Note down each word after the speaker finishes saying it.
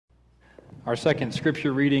Our second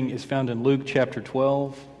scripture reading is found in Luke chapter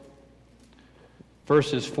 12,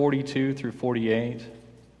 verses 42 through 48.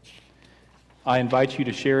 I invite you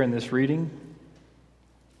to share in this reading.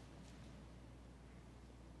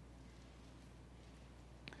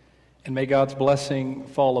 And may God's blessing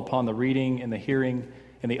fall upon the reading and the hearing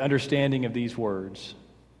and the understanding of these words.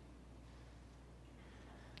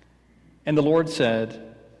 And the Lord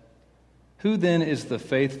said, "Who then is the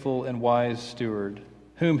faithful and wise steward,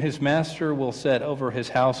 whom his master will set over his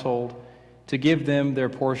household to give them their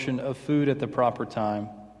portion of food at the proper time?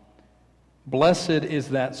 Blessed is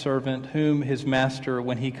that servant whom his master,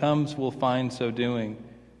 when he comes, will find so doing.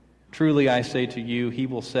 Truly I say to you, he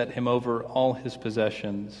will set him over all his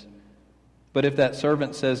possessions. But if that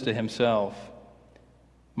servant says to himself,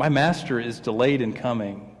 'My master is delayed in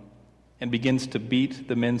coming,' and begins to beat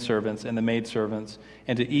the men servants and the maid servants,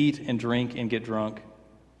 and to eat and drink and get drunk,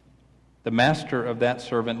 the master of that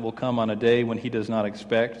servant will come on a day when he does not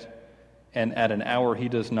expect, and at an hour he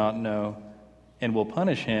does not know, and will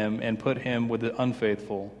punish him and put him with the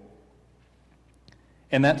unfaithful.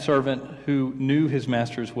 And that servant who knew his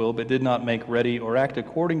master's will but did not make ready or act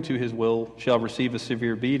according to his will shall receive a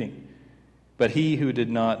severe beating. But he who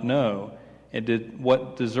did not know and did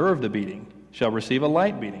what deserved the beating shall receive a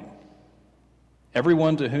light beating.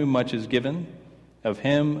 Everyone to whom much is given, of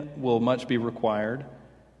him will much be required,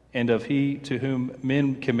 and of he to whom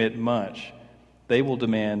men commit much, they will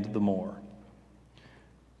demand the more."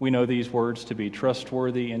 We know these words to be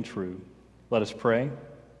trustworthy and true. Let us pray.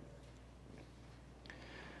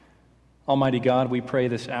 Almighty God, we pray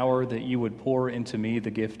this hour that you would pour into me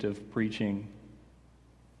the gift of preaching,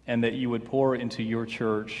 and that you would pour into your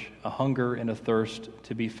church a hunger and a thirst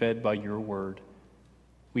to be fed by your word.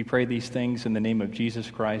 We pray these things in the name of Jesus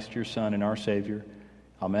Christ, your Son and our Savior.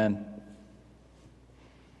 Amen.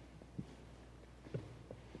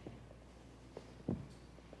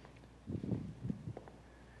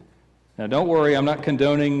 Now, don't worry, I'm not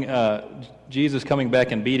condoning Jesus coming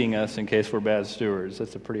back and beating us in case we're bad stewards.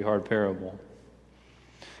 That's a pretty hard parable.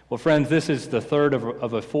 Well, friends, this is the third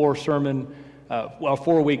of a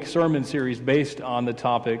four-week sermon series based on the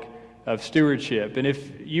topic of stewardship. And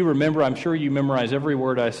if you remember, I'm sure you memorize every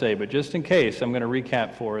word I say, but just in case, I'm going to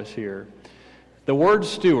recap for us here. The word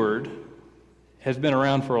steward has been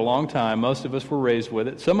around for a long time. Most of us were raised with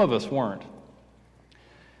it. Some of us weren't.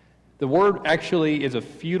 The word actually is a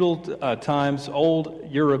feudal times old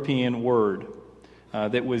European word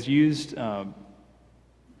that was used.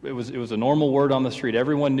 It was a normal word on the street.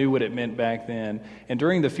 Everyone knew what it meant back then. And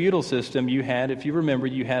during the feudal system, you had, if you remember,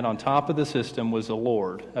 you had on top of the system was a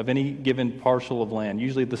lord of any given parcel of land,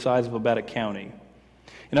 usually the size of about a county.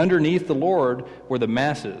 And underneath the lord were the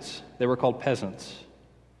masses. They were called peasants.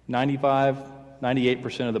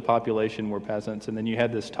 98% of the population were peasants. And then you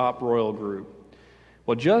had this top royal group.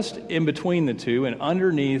 Well, just in between the two and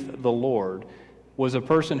underneath the Lord was a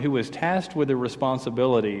person who was tasked with the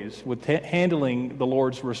responsibilities, with handling the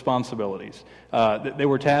Lord's responsibilities. They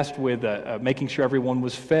were tasked with making sure everyone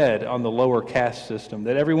was fed on the lower caste system,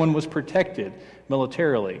 that everyone was protected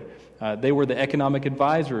militarily. They were the economic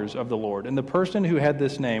advisors of the Lord. And the person who had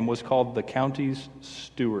this name was called the county's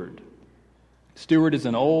steward. Steward is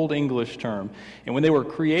an old English term. And when they were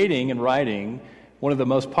creating and writing one of the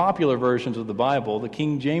most popular versions of the Bible, the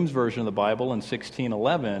King James Version of the Bible in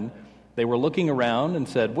 1611, they were looking around and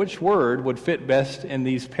said, which word would fit best in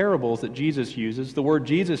these parables that Jesus uses? The word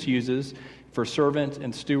Jesus uses for servant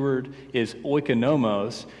and steward is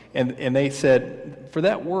oikonomos. And they said, for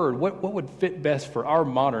that word, what would fit best for our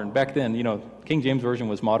modern? Back then, King James Version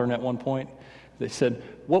was modern at one point. They said,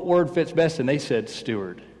 what word fits best? And they said,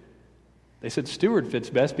 steward. They said steward fits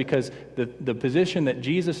best because the position that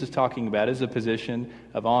Jesus is talking about is a position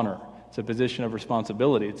of honor. It's a position of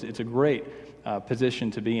responsibility. It's a great position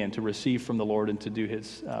to be in, to receive from the Lord and to do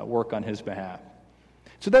his work on his behalf.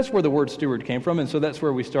 So that's where the word steward came from, and so that's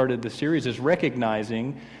where we started the series, is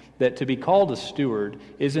recognizing that to be called a steward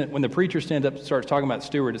isn't, when the preacher stands up and starts talking about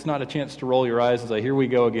steward, it's not a chance to roll your eyes and say, here we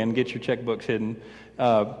go again, get your checkbooks hidden.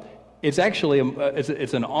 It's actually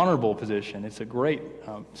it's an honorable position. It's a great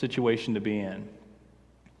situation to be in.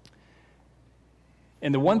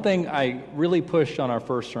 And the one thing I really pushed on our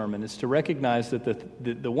first sermon is to recognize that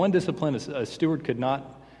the one discipline a steward could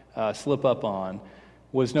not slip up on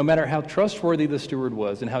was no matter how trustworthy the steward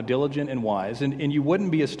was and how diligent and wise, and you wouldn't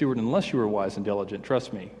be a steward unless you were wise and diligent,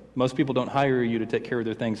 trust me. Most people don't hire you to take care of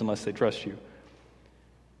their things unless they trust you.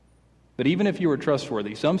 But even if you were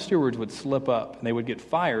trustworthy, some stewards would slip up and they would get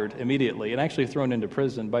fired immediately and actually thrown into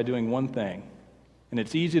prison by doing one thing. And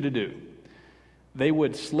it's easy to do. They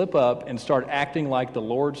would slip up and start acting like the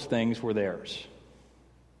Lord's things were theirs.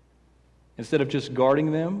 instead of just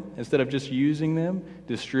guarding them, instead of just using them,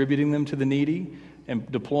 distributing them to the needy,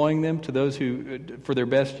 and deploying them to those who for their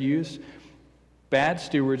best use, bad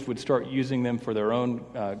stewards would start using them for their own,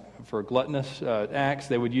 for gluttonous acts.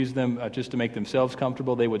 They would use them just to make themselves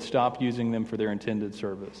comfortable. They would stop using them for their intended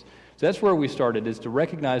service. So that's where we started, is to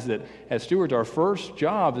recognize that as stewards, our first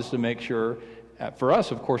job is to make sure, for us,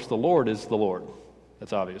 of course, the Lord is the Lord.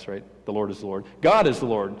 That's obvious, right? The Lord is the Lord. God is the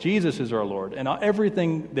Lord. Jesus is our Lord. And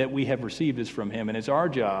everything that we have received is from Him. And it's our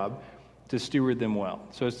job to steward them well.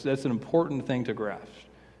 So that's an important thing to grasp.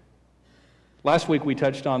 Last week we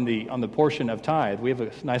touched on the portion of tithe. We have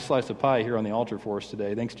a nice slice of pie here on the altar for us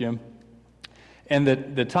today. Thanks, Jim. And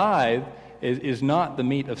the tithe is not the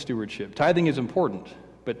meat of stewardship. Tithing is important,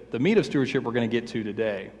 but the meat of stewardship we're going to get to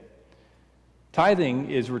today. Tithing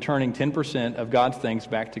is returning 10% of God's things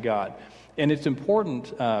back to God. And it's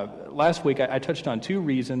important. Last week I touched on two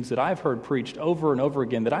reasons that I've heard preached over and over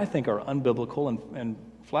again that I think are unbiblical and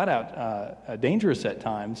flat out dangerous at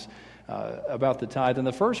times about the tithe. And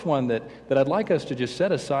the first one that I'd like us to just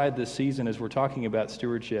set aside this season as we're talking about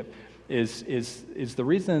stewardship is the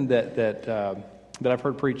reason that I've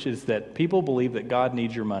heard preached is that people believe that God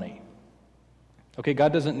needs your money. Okay,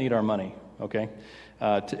 God doesn't need our money. Okay,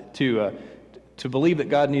 to believe that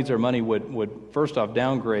God needs our money would first off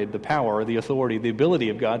downgrade the power, the authority, the ability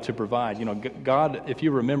of God to provide. You know, God, if you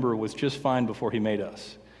remember, was just fine before He made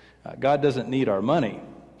us. God doesn't need our money.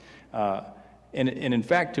 And in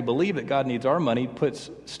fact, to believe that God needs our money puts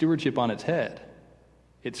stewardship on its head.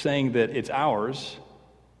 It's saying that it's ours,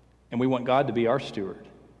 and we want God to be our steward.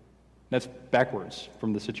 That's backwards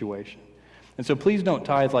from the situation. And so please don't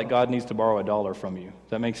tithe like God needs to borrow $1 from you. Does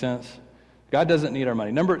that make sense? God doesn't need our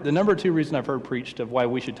money. The number two reason I've heard preached of why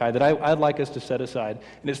we should tithe that I'd like us to set aside,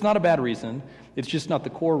 and it's not a bad reason, it's just not the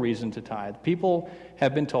core reason to tithe. People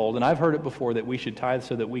have been told, and I've heard it before, that we should tithe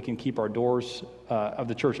so that we can keep our doors of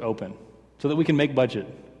the church open, so that we can make budget.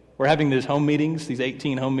 We're having these home meetings, these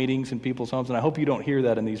 18 home meetings in people's homes, and I hope you don't hear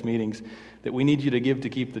that in these meetings, that we need you to give to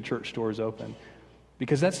keep the church doors open.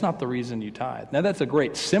 Because that's not the reason you tithe. Now, that's a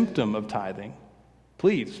great symptom of tithing.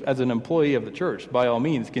 Please, as an employee of the church, by all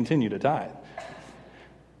means, continue to tithe.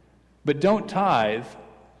 But don't tithe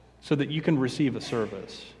so that you can receive a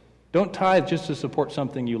service. Don't tithe just to support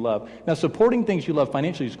something you love. Now, supporting things you love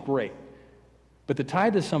financially is great, but the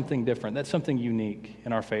tithe is something different. That's something unique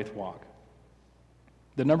in our faith walk.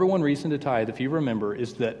 The number one reason to tithe, if you remember,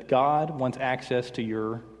 is that God wants access to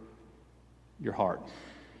your heart.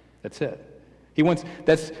 That's it. I'm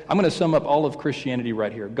going to sum up all of Christianity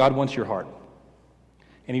right here. God wants your heart.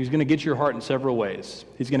 And He's going to get your heart in several ways.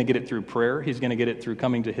 He's going to get it through prayer. He's going to get it through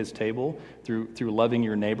coming to His table, through loving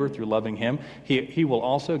your neighbor, through loving Him. He will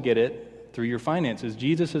also get it through your finances.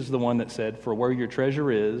 Jesus is the one that said, "For where your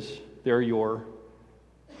treasure is, there your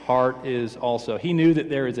heart is also." He knew that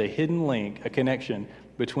there is a hidden link,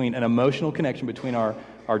 an emotional connection between our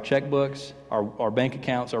checkbooks, our bank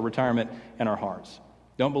accounts, our retirement, and our hearts.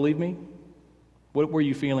 Don't believe me? What were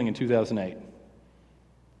you feeling in 2008?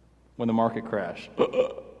 When the market crashed.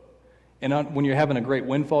 And when you're having a great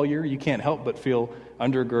windfall year, you can't help but feel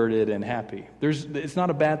undergirded and happy. It's not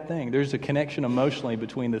a bad thing. There's a connection emotionally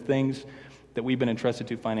between the things that we've been entrusted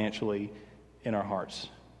to financially in our hearts.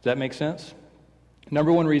 Does that make sense?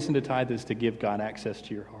 Number one reason to tithe is to give God access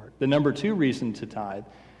to your heart. The number two reason to tithe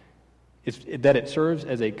is that it serves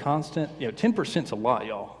as a constant, 10% is a lot,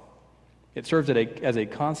 y'all. It serves as a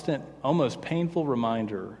constant, almost painful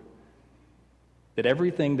reminder that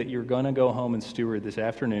everything that you're going to go home and steward this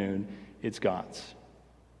afternoon, it's God's.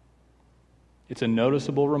 It's a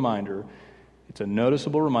noticeable reminder. It's a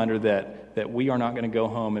noticeable reminder that we are not going to go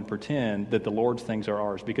home and pretend that the Lord's things are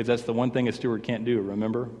ours, because that's the one thing a steward can't do,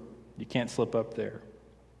 remember? You can't slip up there.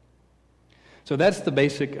 So that's the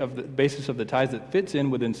basis of the tithes that fits in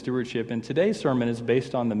within stewardship. And today's sermon is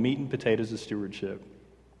based on the meat and potatoes of stewardship.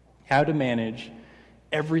 How to manage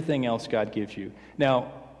everything else God gives you.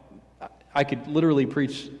 Now, I could literally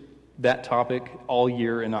preach that topic all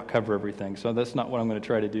year and not cover everything, so that's not what I'm going to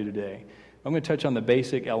try to do today. I'm going to touch on the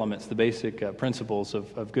basic elements, the basic principles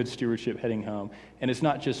of good stewardship heading home, and it's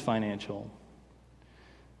not just financial.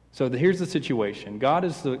 So here's the situation.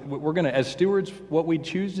 We're going to, as stewards, what we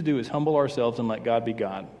choose to do is humble ourselves and let God be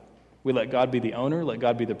God. We let God be the owner, let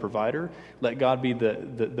God be the provider, let God be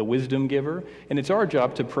the wisdom giver, and it's our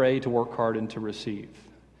job to pray, to work hard, and to receive.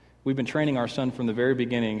 We've been training our son from the very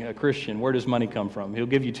beginning, a Christian. Where does money come from? He'll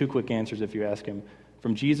give you two quick answers if you ask him.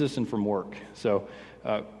 From Jesus and from work. So,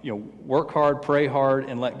 work hard, pray hard,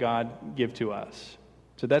 and let God give to us.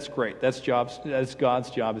 So that's great. That's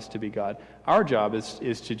God's job, is to be God. Our job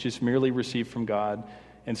is to just merely receive from God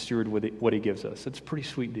and steward what He gives us. It's a pretty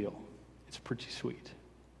sweet deal. It's pretty sweet.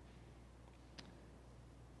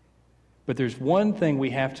 But there's one thing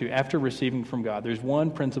we have to, after receiving from God, there's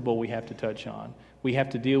one principle we have to touch on. We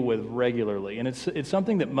have to deal with regularly. And it's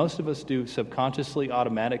something that most of us do subconsciously,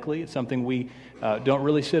 automatically. It's something we don't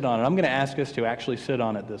really sit on. And I'm going to ask us to actually sit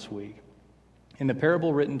on it this week. In the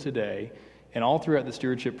parable written today, and all throughout the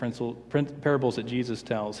stewardship parables that Jesus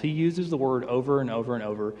tells, he uses the word over and over and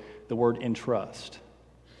over, the word entrust.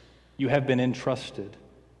 You have been entrusted.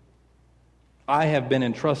 I have been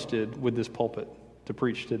entrusted with this pulpit to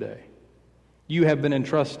preach today. You have been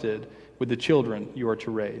entrusted with the children you are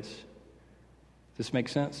to raise. Does this make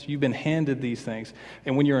sense? You've been handed these things.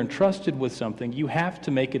 And when you're entrusted with something, you have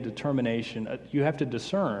to make a determination. You have to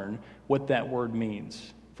discern what that word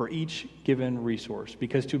means for each given resource.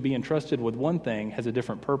 Because to be entrusted with one thing has a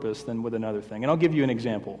different purpose than with another thing. And I'll give you an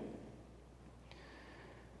example.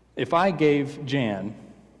 If I gave Jan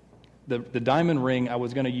the diamond ring I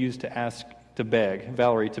was going to use to beg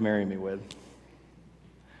Valerie to marry me with,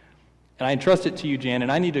 and I entrust it to you, Jan,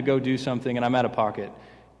 and I need to go do something, and I'm out of pocket,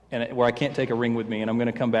 and where I can't take a ring with me, and I'm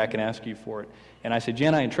going to come back and ask you for it. And I say,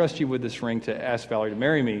 Jan, I entrust you with this ring to ask Valerie to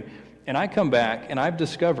marry me. And I come back, and I've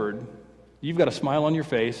discovered, you've got a smile on your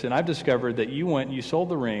face, and I've discovered that you went and you sold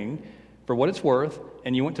the ring for what it's worth,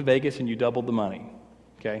 and you went to Vegas and you doubled the money.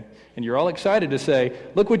 Okay? And you're all excited to say,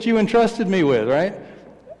 look what you entrusted me with, right?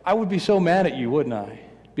 I would be so mad at you, wouldn't I?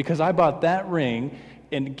 Because I bought that ring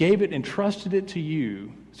and entrusted it to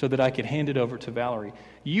you so that I could hand it over to Valerie.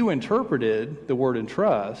 You interpreted the word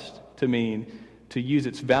entrust to mean to use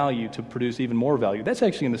its value to produce even more value. That's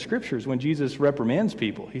actually in the scriptures when Jesus reprimands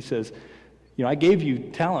people. He says, I gave you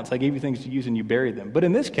talents, I gave you things to use, and you buried them. But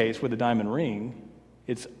in this case, with the diamond ring,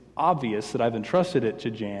 it's obvious that I've entrusted it to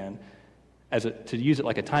Jan to use it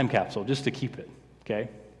like a time capsule, just to keep it, okay?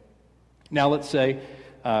 Now let's say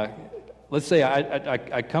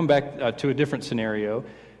I come back to a different scenario,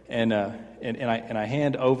 and I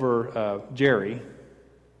hand over Jerry.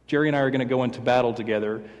 Jerry and I are going to go into battle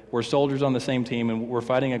together. We're soldiers on the same team, and we're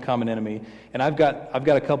fighting a common enemy. And I've got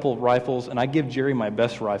a couple of rifles, and I give Jerry my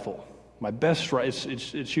best rifle. My best rifle.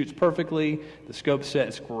 It shoots perfectly. The scope's set.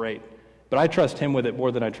 It's great. But I trust him with it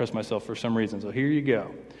more than I trust myself for some reason. So here you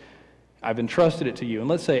go. I've entrusted it to you. And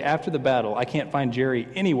let's say after the battle, I can't find Jerry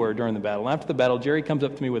anywhere during the battle. And after the battle, Jerry comes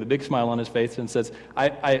up to me with a big smile on his face and says,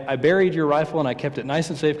 I buried your rifle and I kept it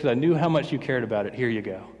nice and safe because I knew how much you cared about it. Here you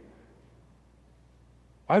go.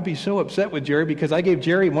 I'd be so upset with Jerry because I gave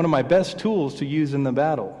Jerry one of my best tools to use in the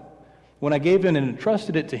battle. When I gave in and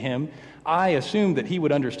entrusted it to him, I assumed that he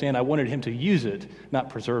would understand I wanted him to use it,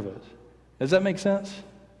 not preserve it. Does that make sense?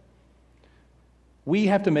 We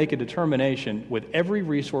have to make a determination with every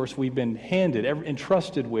resource we've been handed,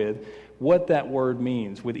 entrusted with, what that word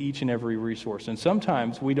means with each and every resource. And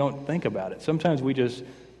sometimes we don't think about it. Sometimes we just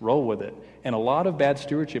roll with it. And a lot of bad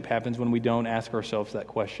stewardship happens when we don't ask ourselves that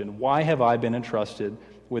question. Why have I been entrusted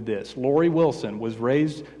with this? Lori Wilson was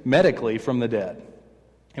raised medically from the dead.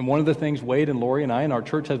 And one of the things Wade and Lori and I and our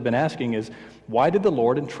church have been asking is, why did the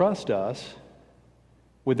Lord entrust us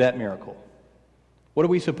with that miracle? What are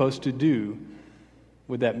we supposed to do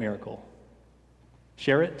with that miracle?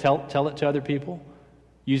 Share it, tell it to other people,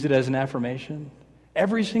 use it as an affirmation.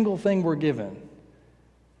 Every single thing we're given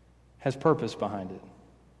has purpose behind it.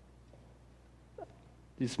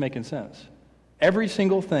 It's making sense. Every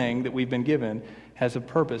single thing that we've been given has a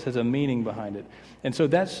purpose, has a meaning behind it. And so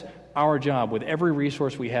that's our job with every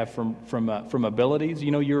resource we have from abilities.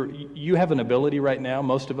 You have an ability right now,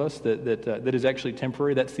 most of us, that is actually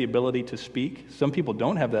temporary. That's the ability to speak. Some people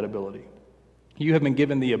don't have that ability. You have been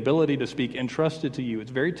given the ability to speak entrusted to you. It's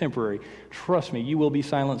very temporary. Trust me, you will be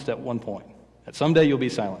silenced at one point. At some day you'll be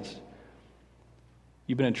silenced.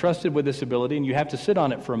 You've been entrusted with this ability, and you have to sit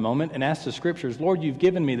on it for a moment and ask the scriptures, Lord, you've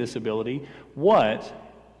given me this ability. What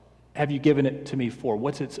have you given it to me for?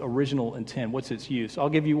 What's its original intent? What's its use? I'll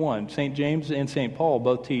give you one. St. James and St. Paul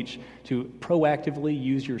both teach to proactively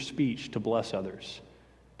use your speech to bless others,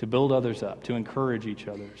 to build others up, to encourage each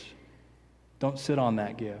other. Don't sit on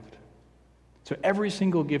that gift. So every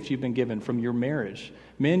single gift you've been given from your marriage,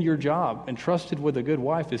 men, your job, entrusted with a good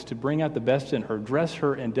wife is to bring out the best in her, dress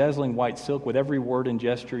her in dazzling white silk with every word and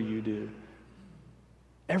gesture you do.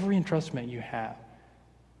 Every entrustment you have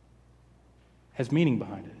has meaning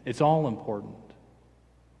behind it. It's all important.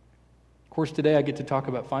 Of course, today I get to talk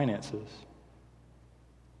about finances.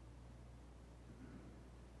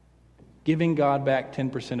 Giving God back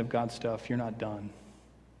 10% of God's stuff, you're not done.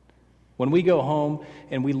 When we go home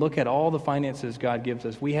and we look at all the finances God gives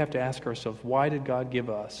us, we have to ask ourselves, why did God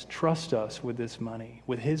give us, trust us with this money,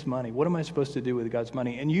 with His money? What am I supposed to do with God's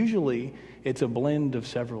money? And usually it's a blend of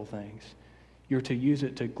several things. You're to use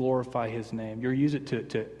it to glorify His name. You're to use it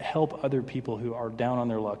to help other people who are down on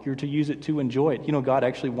their luck. You're to use it to enjoy it. You know, God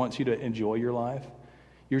actually wants you to enjoy your life.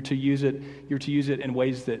 You're to use it in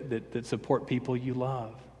ways that support people you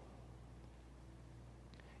love.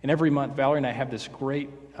 And every month, Valerie and I have this great,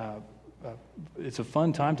 it's a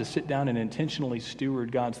fun time to sit down and intentionally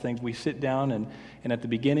steward God's things. We sit down and at the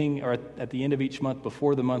beginning or at the end of each month,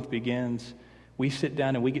 before the month begins, we sit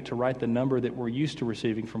down and we get to write the number that we're used to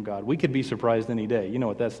receiving from God. We could be surprised any day. You know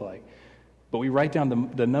what that's like. But we write down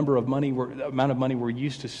the number of money, the amount of money we're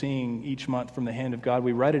used to seeing each month from the hand of God.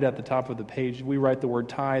 We write it at the top of the page. We write the word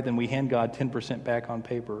tithe, and we hand God 10% back on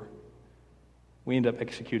paper. We end up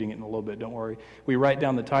executing it in a little bit, don't worry. We write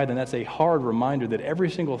down the tithe, and that's a hard reminder that every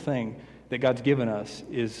single thing that God's given us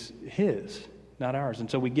is His, not ours. And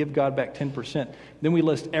so we give God back 10%. Then we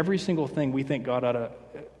list every single thing we think God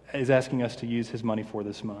is asking us to use His money for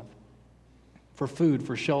this month. For food,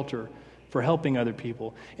 for shelter, for helping other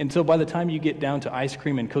people. And so by the time you get down to ice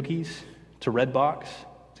cream and cookies, to Redbox,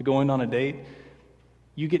 to going on a date,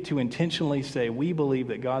 you get to intentionally say, we believe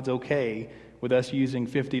that God's okay with us using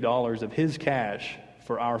 $50 of His cash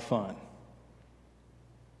for our fun.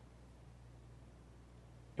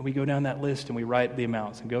 And we go down that list and we write the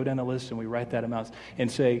amounts, and go down the list and we write that amounts,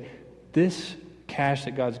 and say, this cash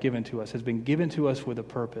that God's given to us has been given to us with a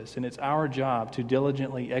purpose, and it's our job to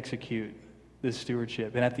diligently execute this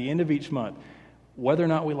stewardship. And at the end of each month, whether or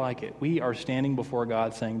not we like it, we are standing before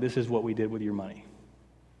God saying, this is what we did with your money.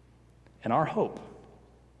 And our hope,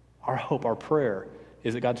 our prayer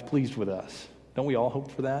is that God's pleased with us. Don't we all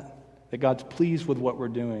hope for that? That God's pleased with what we're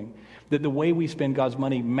doing. That the way we spend God's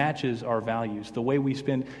money matches our values. The way we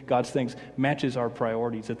spend God's things matches our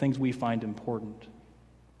priorities, the things we find important.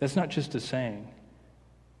 That's not just a saying.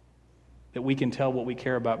 That we can tell what we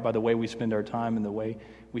care about by the way we spend our time and the way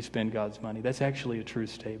we spend God's money. That's actually a true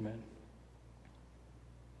statement.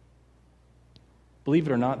 Believe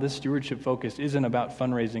it or not, this stewardship focus isn't about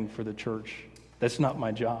fundraising for the church. That's not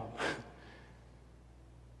my job.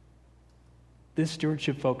 This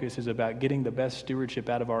stewardship focus is about getting the best stewardship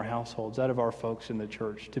out of our households, out of our folks in the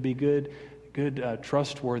church, to be good,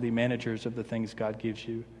 trustworthy managers of the things God gives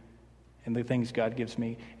you and the things God gives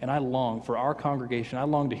me. And I long for our congregation, I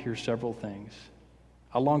long to hear several things.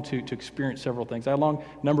 I long to experience several things.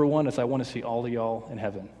 Number one is I want to see all of y'all in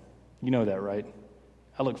heaven. You know that, right?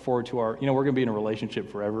 I look forward to we're going to be in a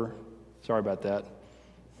relationship forever. Sorry about that.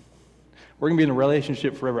 We're going to be in a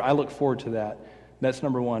relationship forever. I look forward to that. That's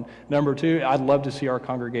number one. Number two, I'd love to see our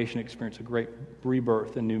congregation experience a great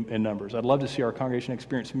rebirth in numbers. I'd love to see our congregation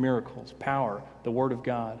experience miracles, power, the Word of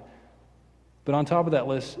God. But on top of that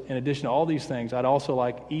list, in addition to all these things, I'd also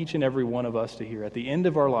like each and every one of us to hear, at the end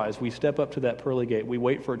of our lives, we step up to that pearly gate, we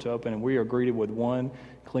wait for it to open, and we are greeted with one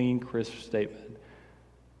clean, crisp statement.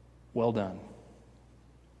 Well done.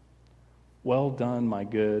 Well done, my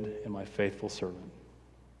good and my faithful servant.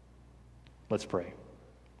 Let's pray.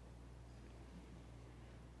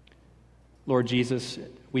 Lord Jesus,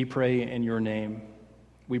 we pray in your name.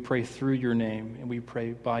 We pray through your name, and we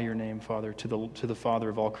pray by your name, Father, to the Father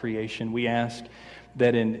of all creation. We ask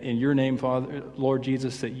that in your name, Father, Lord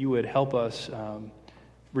Jesus, that you would help us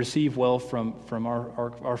receive well from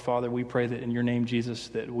our Father. We pray that in your name, Jesus,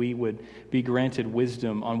 that we would be granted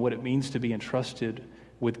wisdom on what it means to be entrusted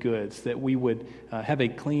with goods, that we would have a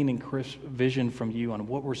clean and crisp vision from you on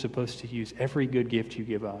what we're supposed to use every good gift you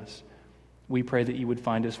give us. We pray that you would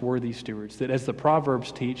find us worthy stewards, that as the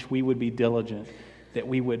Proverbs teach, we would be diligent, that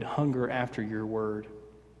we would hunger after your word.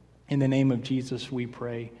 In the name of Jesus, we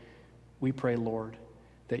pray, Lord,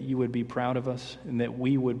 that you would be proud of us and that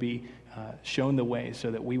we would be shown the way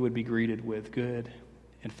so that we would be greeted with good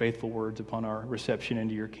and faithful words upon our reception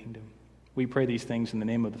into your kingdom. We pray these things in the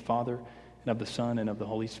name of the Father and of the Son and of the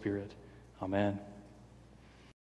Holy Spirit. Amen.